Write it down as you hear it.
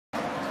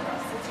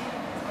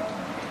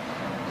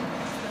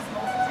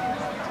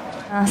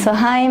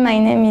Hi, my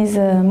name is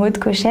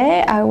Maud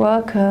Cochet. I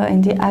work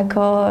in the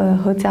Accor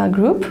Hotel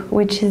Group,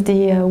 which is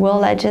the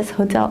world's largest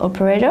hotel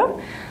operator.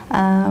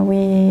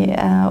 We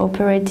are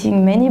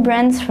operating many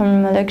brands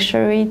from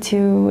luxury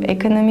to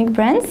economic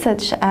brands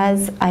such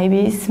as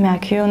Ibis,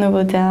 Mercure,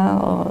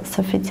 Novotel or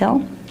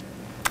Sofitel.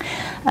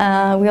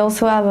 We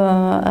also have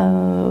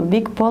a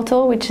big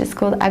portal which is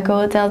called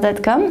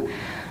AccorHotels.com,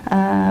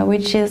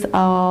 which is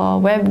our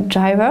web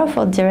driver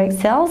for direct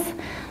sales.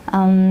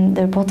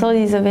 The portal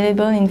is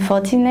available in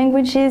 14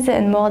 languages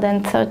and more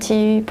than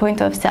 30 points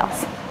of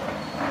sales.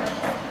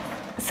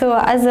 So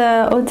as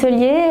a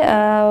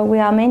hotelier, we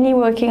are mainly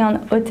working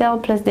on hotel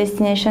plus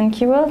destination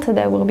keywords. So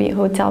there will be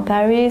Hotel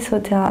Paris,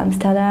 Hotel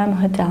Amsterdam,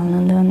 Hotel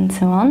London, and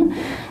so on.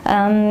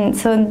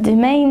 So the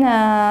main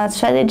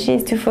strategy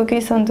is to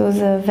focus on those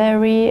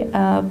very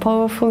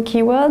powerful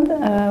keywords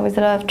with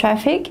a lot of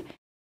traffic.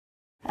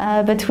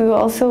 But we were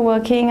also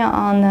working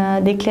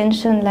on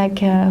declension like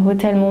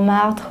Hotel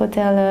Montmartre,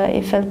 Hotel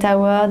Eiffel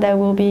Tower. There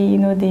will be,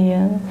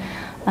 the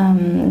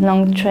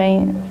long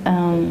train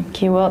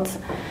keywords.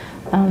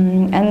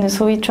 And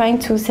so we're trying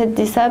to set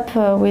this up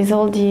with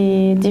all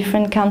the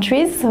different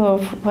countries. So,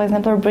 for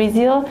example,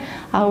 Brazil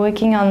are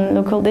working on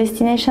local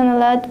destination a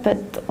lot,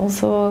 but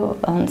also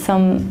on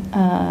some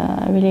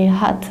really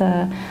hot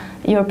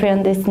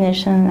European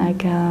destination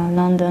like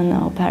London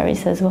or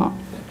Paris as well.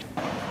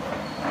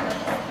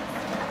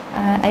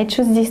 I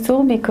chose this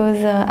tool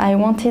because I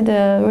wanted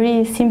a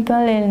really simple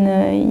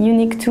and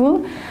unique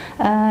tool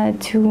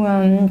that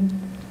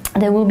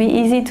will be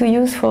easy to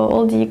use for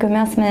all the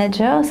e-commerce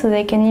managers so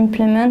they can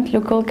implement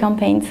local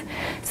campaigns.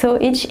 So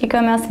each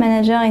e-commerce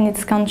manager in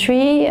its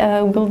country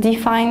will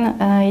define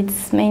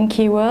its main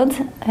keywords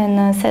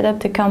and set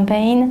up the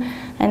campaign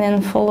and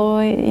then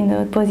follow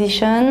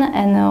position,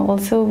 and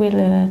also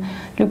will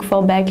look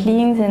for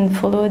backlinks and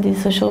follow the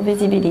social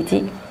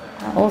visibility.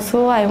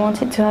 Also, I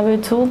wanted to have a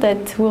tool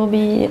that will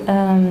be,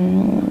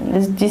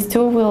 this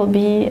tool will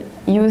be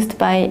used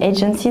by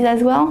agencies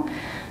as well,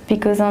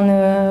 because on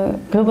a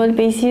global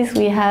basis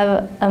we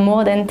have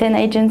more than 10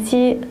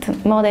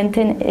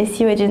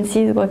 SEO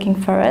agencies working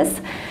for us.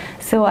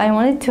 So I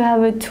wanted to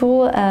have a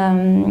tool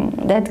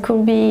that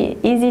could be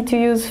easy to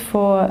use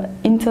for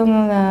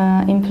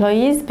internal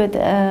employees, but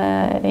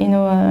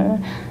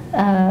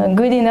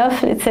good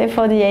enough, let's say,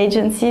 for the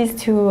agencies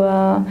to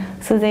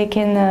so they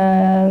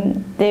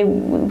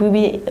will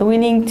be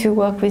willing to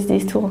work with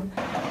this tool.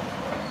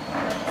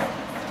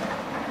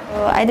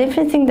 I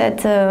definitely think that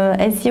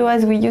SEO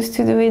as we used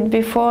to do it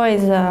before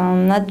is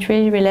not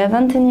really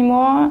relevant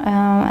anymore,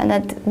 and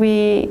that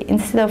we,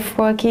 instead of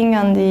working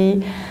on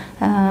the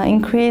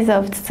increase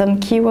of some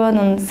keyword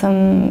on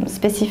some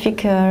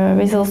specific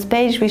results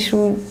page, we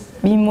should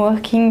be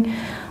working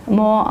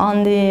more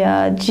on the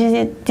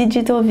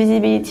digital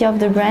visibility of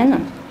the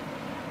brand.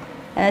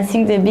 And I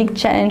think the big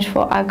challenge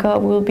for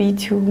Accor will be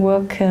to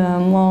work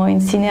more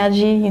in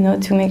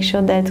synergy, to make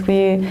sure that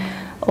we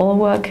all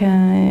work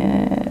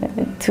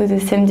to the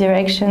same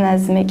direction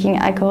as making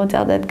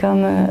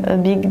AccorHotels.com a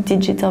big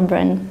digital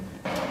brand.